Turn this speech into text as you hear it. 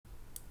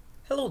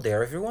Hello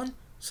there everyone.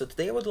 So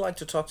today I would like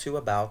to talk to you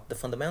about the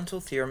fundamental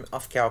theorem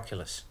of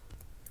calculus.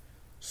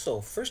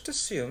 So first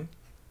assume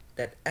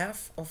that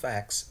f of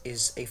x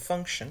is a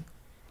function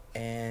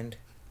and,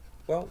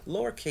 well,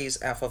 lowercase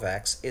f of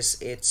x is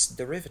its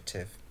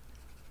derivative.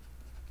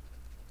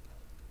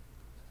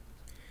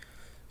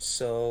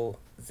 So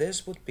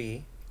this would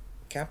be,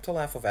 capital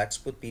F of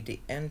x would be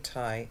the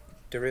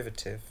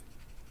antiderivative,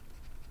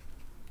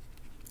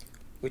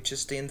 which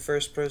is the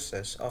inverse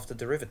process of the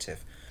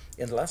derivative.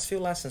 In the last few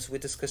lessons we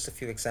discussed a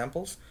few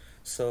examples.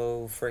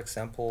 So for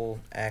example,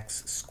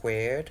 x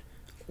squared,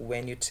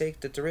 when you take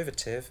the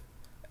derivative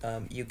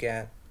you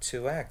get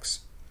 2x.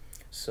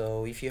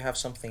 So if you have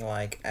something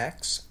like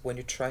x, when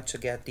you try to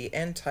get the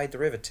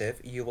antiderivative,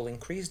 you will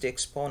increase the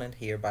exponent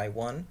here by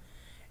 1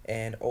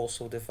 and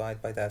also divide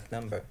by that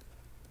number,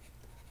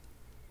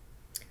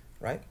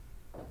 right?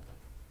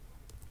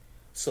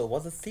 So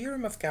what the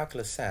theorem of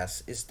calculus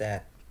says is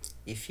that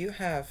if you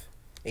have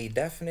a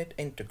definite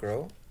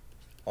integral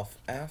of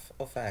f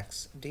of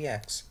x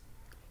dx,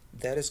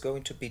 that is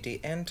going to be the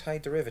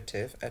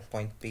antiderivative at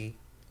point B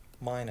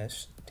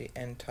minus the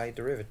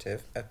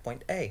antiderivative at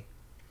point A.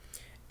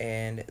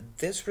 And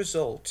this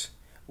result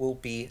will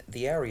be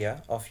the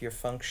area of your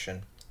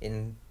function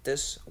in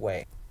this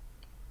way.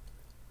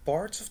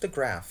 Parts of the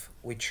graph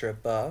which are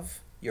above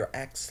your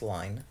x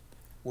line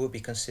will be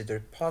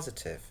considered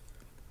positive.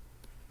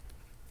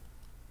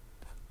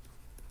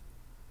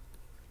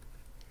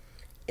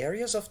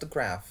 Areas of the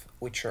graph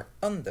which are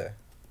under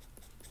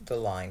the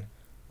line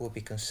will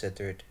be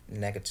considered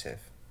negative.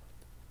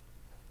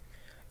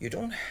 You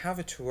don't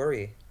have to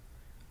worry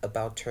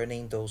about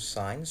turning those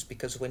signs,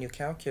 because when you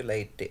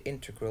calculate the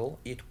integral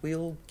it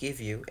will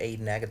give you a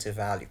negative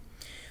value.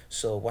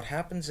 So what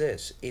happens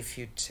is, if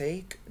you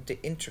take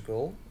the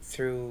integral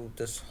through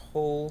this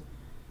whole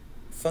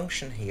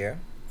function here,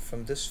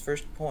 from this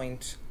first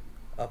point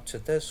up to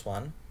this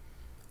one,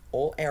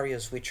 all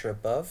areas which are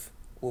above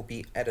will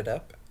be added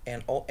up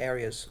and all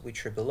areas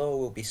which are below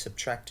will be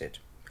subtracted.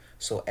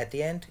 So at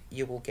the end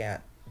you will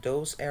get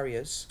those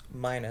areas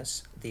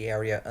minus the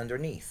area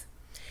underneath.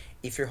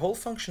 If your whole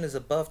function is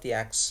above the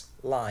x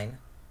line,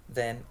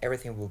 then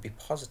everything will be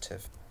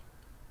positive.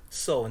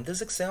 So in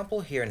this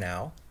example here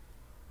now,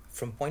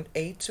 from point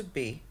A to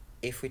B,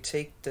 if we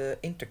take the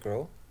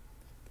integral,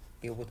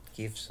 it would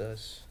give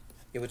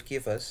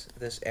us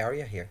this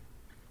area here,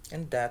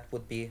 and that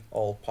would be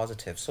all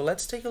positive. So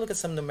let's take a look at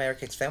some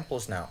numeric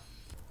examples now.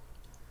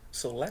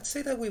 So let's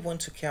say that we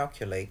want to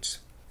calculate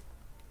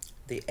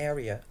the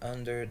area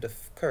under the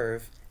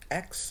curve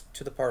x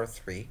to the power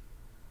 3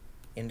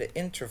 in the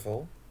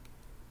interval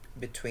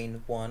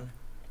between 1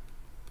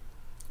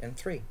 and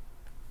 3.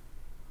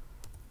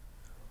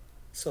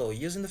 So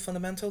using the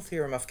fundamental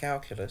theorem of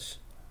calculus,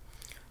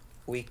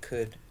 we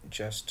could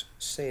just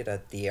say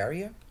that the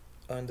area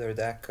under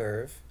that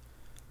curve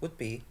would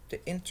be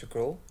the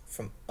integral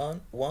from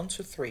 1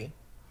 to 3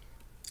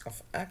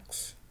 of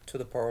x to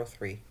the power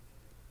 3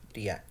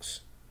 dx.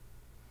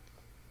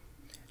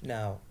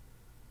 Now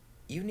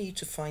you need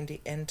to find the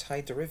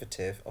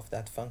antiderivative of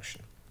that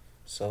function.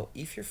 So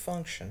if your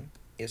function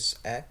is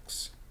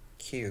x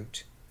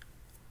cubed,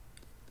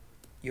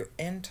 your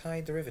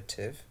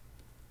antiderivative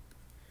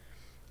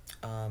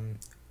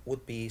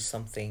would be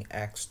something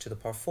x to the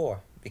power 4,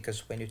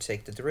 because when you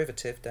take the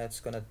derivative that's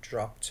going to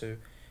drop to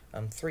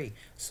 3.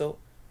 So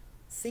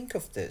think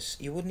of this,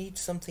 you would need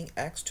something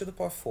x to the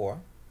power 4,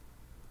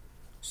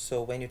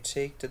 so when you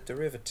take the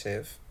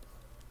derivative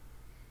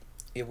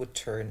it would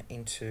turn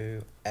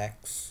into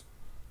x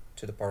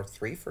to the power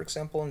 3, for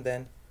example, and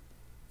then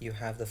you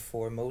have the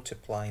 4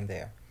 multiplying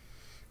there.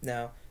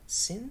 Now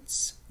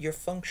since your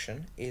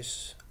function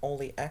is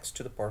only x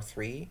to the power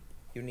 3,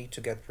 you need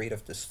to get rid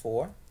of this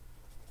 4,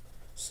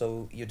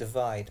 so you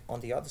divide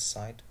on the other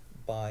side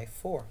by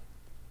 4.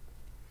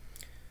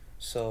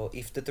 So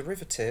if the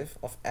derivative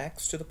of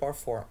x to the power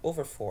 4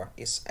 over 4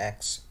 is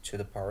x to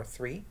the power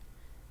 3,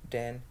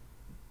 then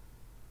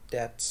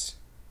that's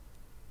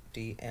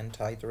the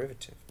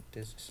antiderivative.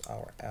 This is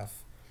our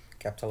f,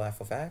 capital F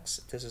of x,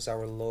 this is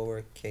our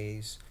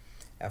lowercase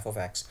f of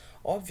x.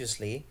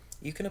 Obviously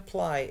you can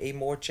apply a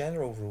more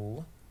general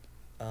rule.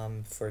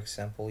 For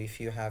example, if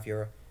you have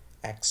your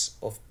x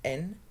of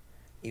n,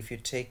 if you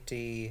take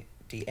the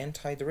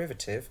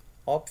antiderivative,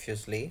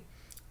 obviously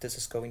this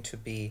is going to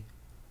be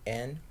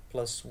n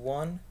plus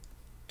 1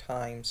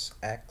 times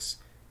x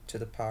to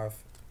the power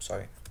of,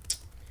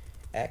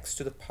 x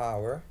to the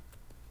power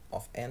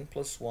of n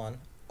plus 1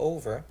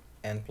 over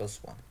n plus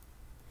 1.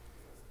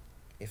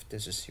 If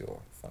this is your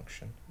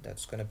function,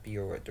 that's going to be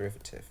your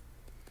derivative.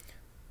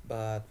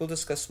 But we'll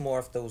discuss more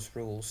of those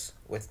rules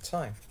with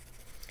time.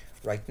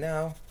 Right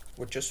now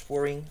we're just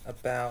worrying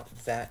about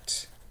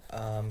that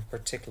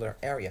particular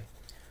area.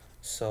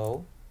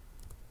 So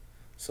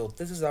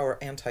this is our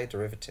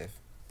antiderivative.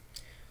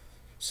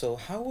 So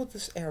how would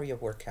this area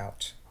work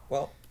out?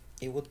 Well,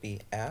 it would be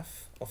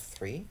f of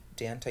 3,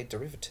 the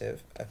antiderivative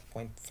at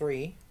point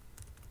 3,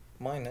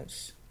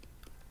 minus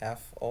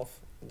f of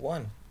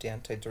 1, the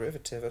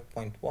antiderivative at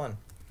point 1.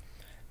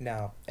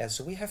 Now,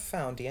 as we have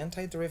found, the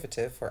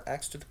antiderivative for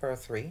x to the power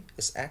 3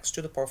 is x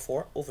to the power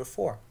 4 over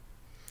 4.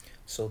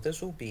 So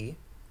this will be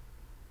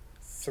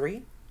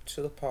 3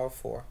 to the power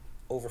 4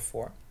 over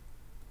 4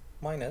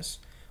 minus,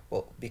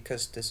 well,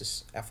 because this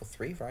is f of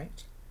 3,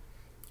 right?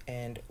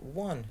 And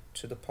 1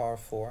 to the power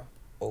 4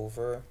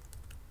 over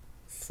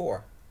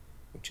 4,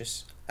 which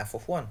is f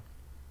of 1.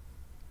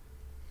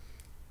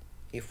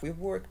 If we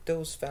work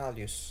those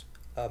values,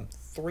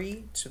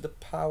 3 to the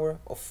power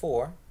of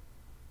 4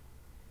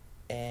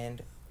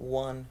 and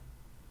 1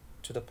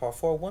 to the power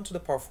 4. 1 to the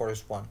power 4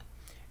 is 1.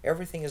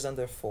 Everything is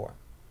under 4.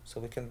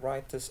 So we can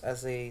write this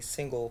as a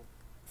single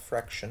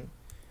fraction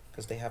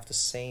because they have the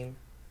same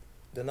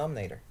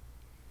denominator.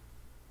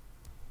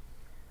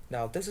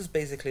 Now this is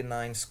basically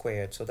 9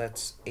 squared, so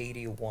that's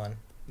 81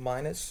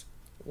 minus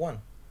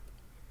 1.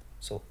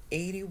 So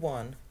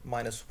 81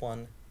 minus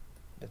 1,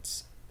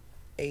 that's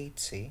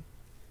 80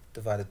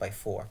 divided by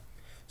 4.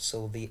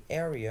 So the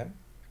area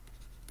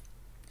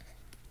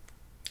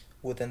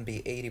would then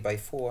be 80 by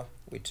 4,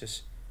 which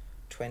is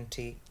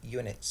 20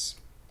 units.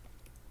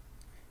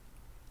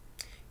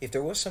 If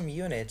there was some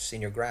units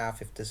in your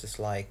graph, if this is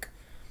like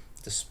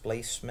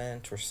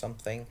displacement or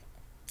something,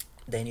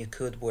 then you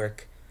could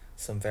work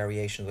some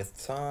variation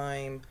with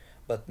time,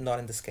 but not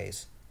in this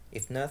case.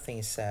 If nothing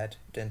is said,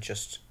 then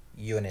just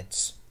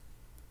units.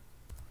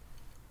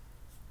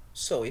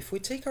 So if we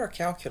take our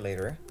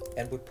calculator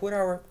and we put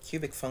our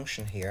cubic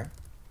function here,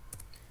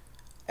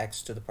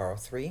 x to the power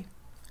 3,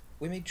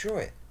 we may draw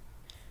it.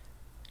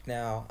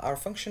 Now our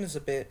function is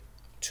a bit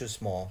too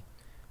small.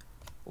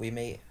 We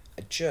may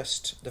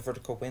adjust the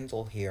vertical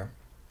window here,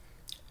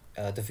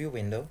 the view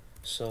window.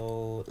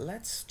 So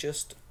let's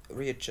just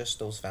readjust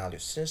those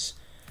values. Since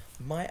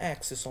my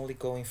x is only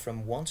going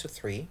from 1 to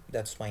 3,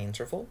 that's my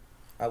interval,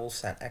 I will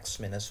set x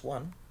min as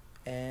 1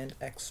 and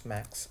x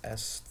max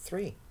as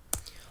 3.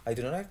 I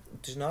do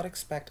not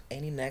expect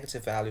any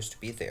negative values to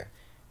be there,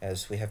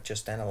 as we have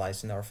just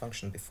analyzed in our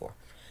function before.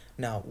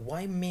 Now,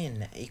 y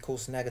min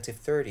equals negative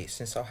 30,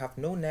 since I'll have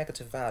no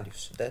negative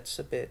values. That's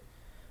a bit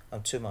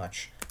too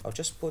much. I'll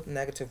just put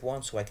negative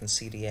 1 so I can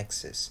see the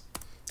x's.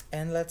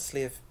 And let's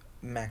leave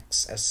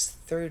max as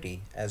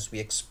 30, as we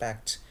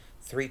expect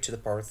 3 to the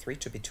power 3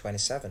 to be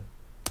 27.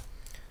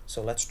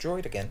 So let's draw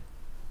it again.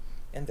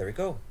 And there we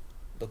go.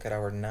 Look at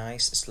our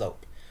nice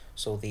slope.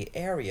 So the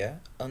area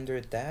under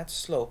that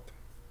slope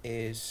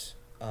is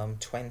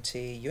 20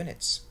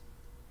 units.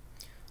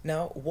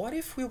 Now, what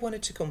if we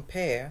wanted to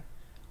compare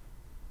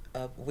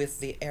with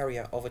the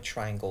area of a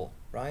triangle,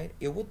 right?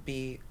 It would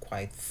be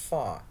quite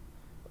far,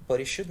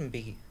 but it shouldn't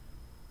be,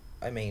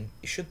 it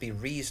should be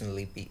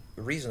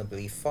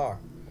reasonably far.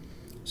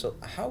 So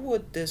how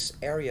would this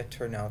area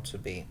turn out to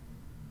be?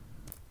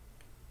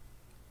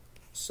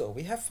 So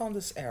we have found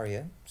this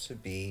area to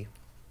be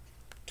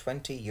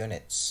 20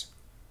 units.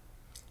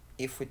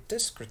 If we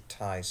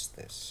discretize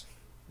this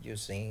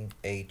using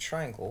a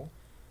triangle,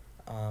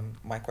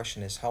 my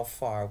question is, how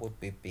far would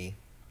we be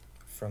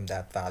from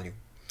that value?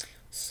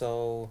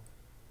 So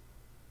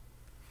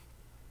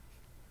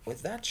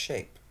with that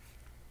shape,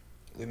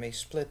 we may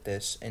split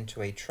this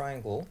into a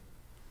triangle.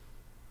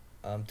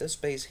 This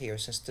base here,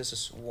 since this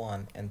is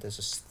 1 and this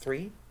is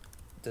 3,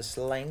 this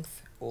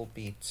length will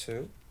be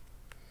 2.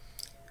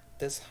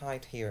 This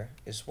height here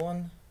is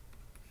 1.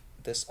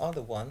 This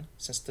other one,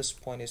 since this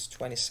point is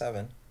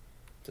 27,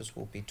 this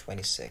will be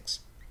 26.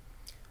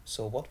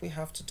 So what we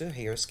have to do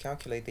here is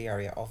calculate the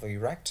area of a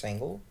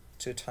rectangle,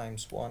 2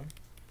 times 1,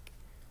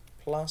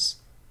 plus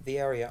the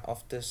area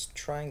of this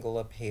triangle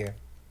up here,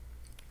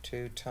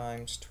 2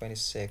 times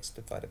 26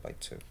 divided by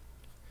 2.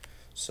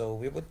 So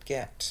we would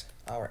get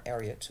our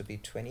area to be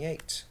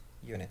 28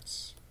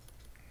 units.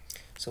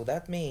 So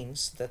that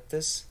means that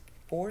this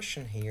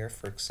portion here,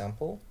 for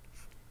example,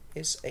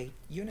 is 8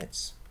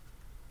 units.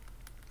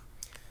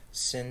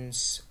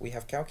 Since we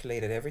have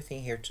calculated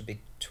everything here to be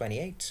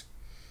 28,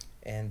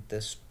 and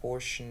this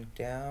portion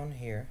down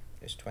here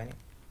is 20.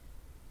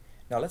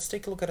 Now let's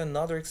take a look at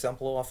another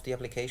example of the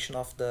application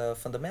of the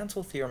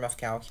Fundamental Theorem of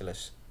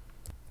Calculus.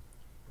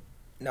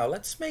 Now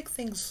let's make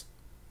things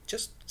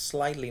just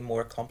slightly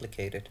more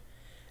complicated.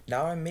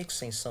 Now I'm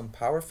mixing some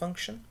power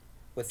function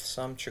with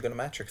some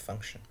trigonometric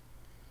function.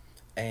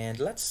 And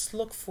let's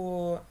look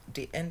for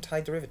the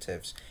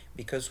antiderivatives,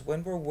 because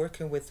when we're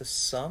working with the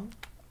sum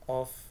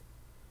of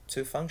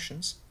two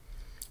functions,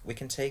 we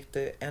can take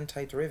the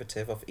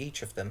antiderivative of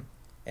each of them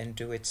and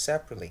do it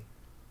separately.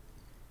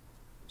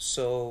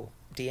 So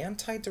the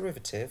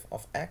antiderivative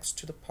of x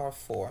to the power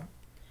 4,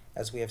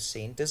 as we have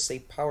seen, this is a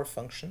power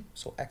function,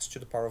 so x to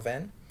the power of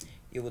n,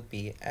 it would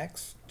be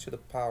x to the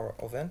power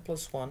of n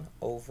plus 1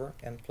 over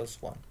n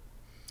plus 1.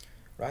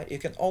 Right? You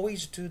can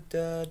always do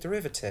the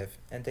derivative,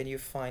 and then you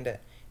find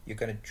that you're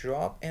going to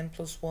drop n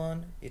plus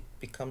 1, it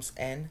becomes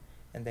n,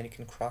 and then you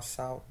can cross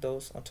out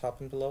those on top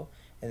and below,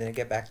 and then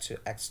get back to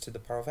x to the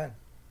power of n.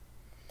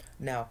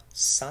 Now,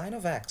 sine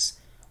of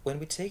x, when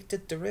we take the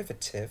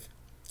derivative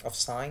of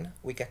sine,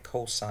 we get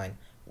cosine.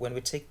 When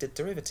we take the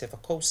derivative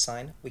of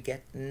cosine, we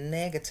get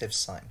negative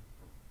sine.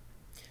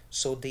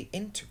 So the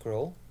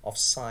integral of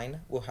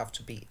sine will have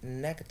to be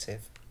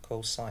negative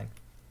cosine,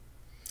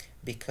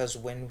 because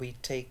when we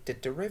take the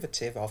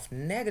derivative of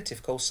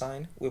negative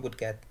cosine, we would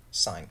get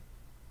sine.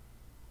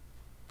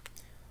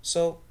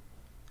 So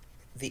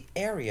the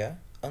area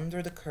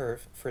under the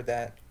curve for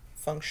that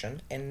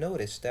function, and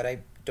notice that I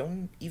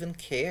don't even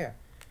care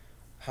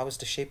how is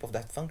the shape of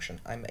that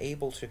function. I'm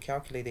able to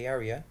calculate the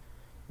area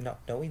not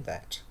knowing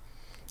that.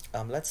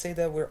 Let's say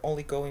that we're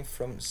only going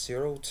from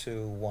 0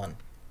 to 1.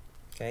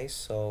 Okay,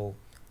 so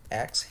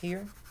x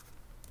here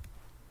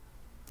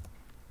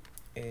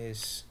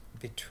is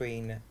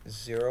between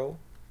 0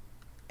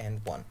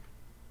 and 1.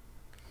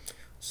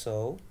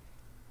 So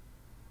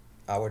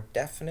our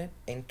definite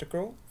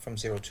integral from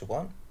 0 to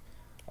 1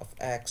 of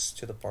x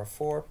to the power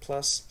 4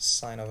 plus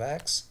sine of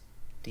x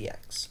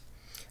dx.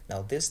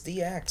 Now this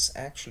dx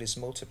actually is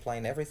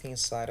multiplying everything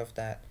inside of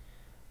that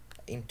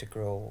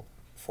integral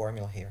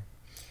formula here.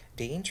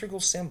 The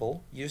integral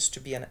symbol used to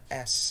be an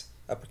s,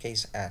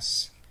 uppercase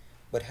S,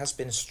 but has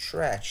been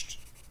stretched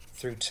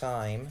through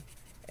time,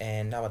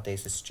 and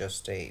nowadays it's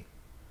just a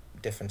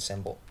different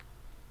symbol.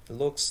 It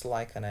looks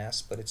like an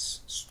S, but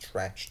it's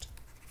stretched.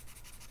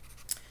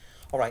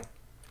 Alright,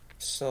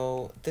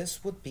 so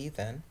this would be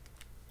then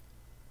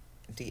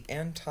the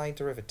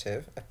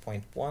antiderivative at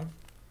point 1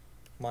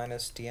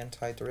 minus the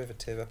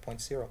antiderivative at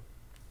point 0.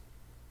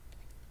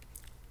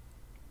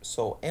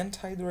 So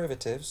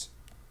antiderivatives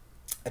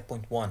at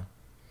point 1.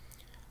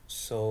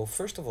 So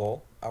first of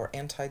all, our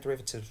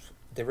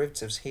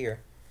derivatives here,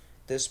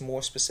 this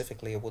more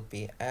specifically would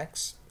be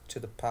x to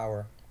the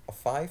power of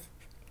 5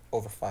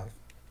 over 5.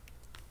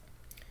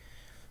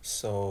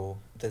 So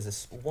this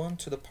is 1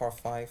 to the power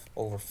 5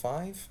 over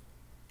 5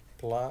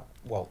 plus,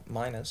 well,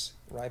 minus,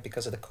 right,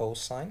 because of the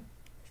cosine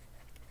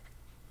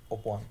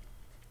of 1.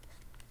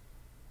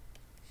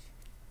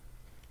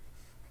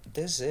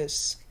 This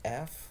is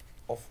f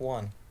of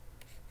 1.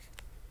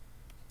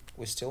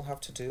 We still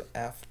have to do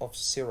f of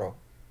 0.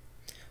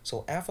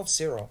 So f of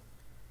 0,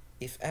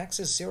 if x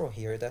is 0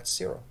 here, that's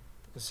 0.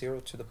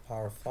 0 to the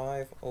power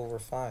 5 over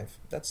 5.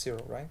 That's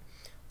 0, right?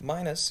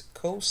 Minus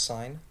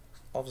cosine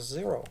of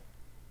 0.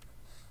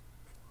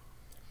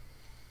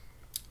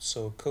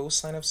 So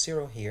cosine of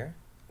 0 here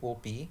will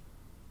be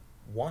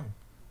 1.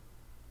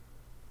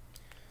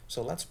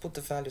 So let's put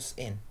the values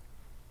in.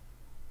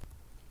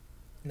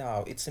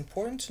 Now, it's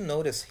important to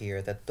notice here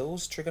that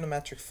those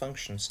trigonometric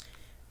functions,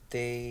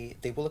 they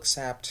will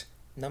accept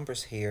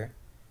numbers here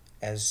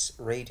as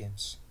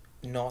radians,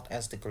 not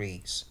as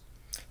degrees.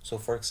 So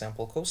for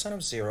example, cosine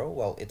of 0,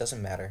 well, it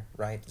doesn't matter,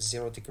 right?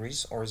 0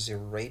 degrees or 0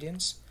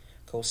 radians,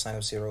 cosine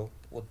of 0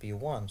 would be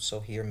 1.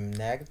 So here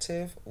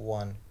negative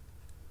 1,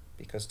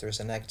 because there's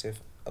a negative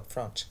up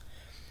front.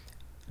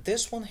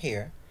 This one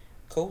here,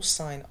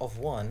 cosine of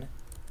 1,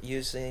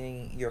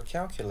 using your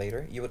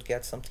calculator, you would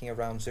get something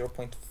around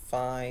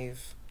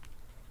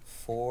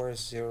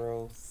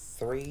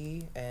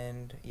 0.5403,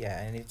 and yeah,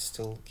 and it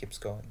still keeps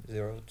going,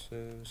 0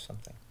 to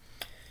something.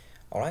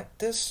 Alright,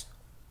 this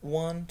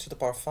 1 to the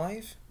power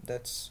 5,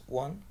 that's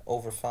 1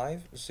 over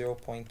 5,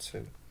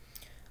 0.2.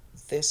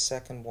 This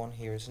second one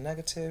here is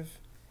negative,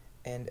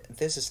 and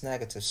this is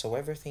negative, so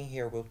everything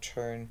here will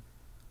turn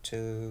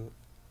to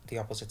the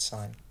opposite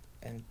sign,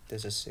 and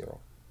this is 0.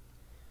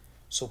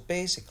 So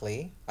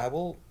basically, I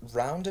will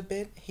round a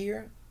bit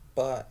here,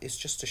 but it's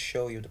just to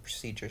show you the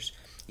procedures.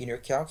 In your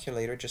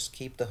calculator, just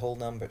keep the whole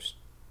numbers.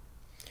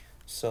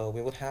 So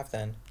we would have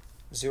then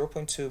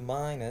 0.2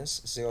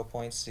 minus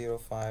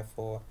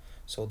 0.054,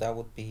 so that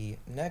would be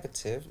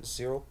negative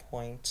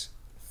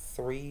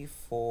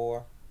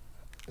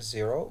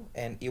 0.340,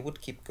 and it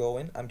would keep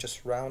going. I'm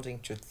just rounding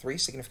to 3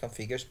 significant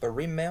figures, but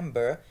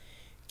remember,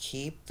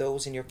 keep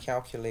those in your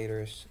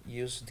calculators.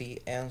 Use the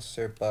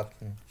answer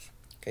button.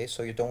 Okay,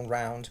 so you don't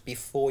round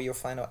before your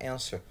final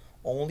answer.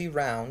 Only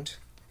round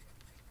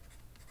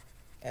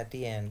at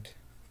the end.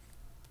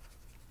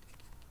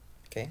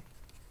 Okay.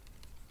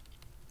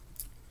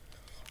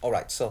 All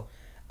right. So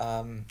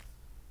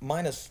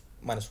minus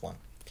 1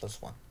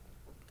 plus 1.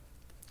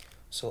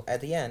 So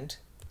at the end,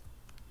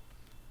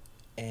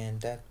 and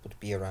that would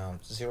be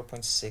around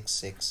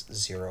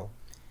 0.660.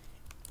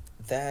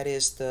 That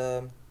is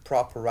the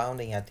proper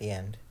rounding at the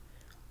end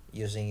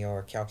using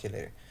your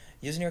calculator.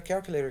 Using your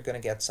calculator, you're going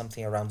to get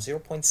something around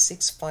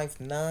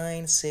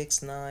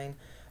 0.65969,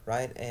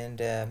 right? And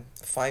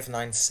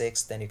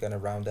 596, then you're going to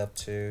round up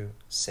to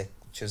 60.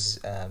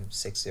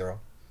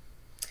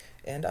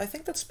 And I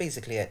think that's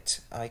basically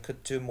it. I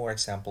could do more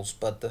examples,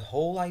 but the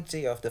whole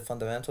idea of the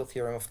fundamental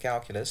theorem of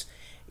calculus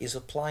is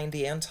applying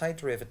the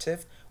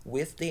antiderivative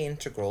with the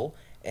integral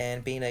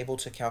and being able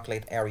to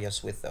calculate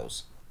areas with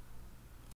those.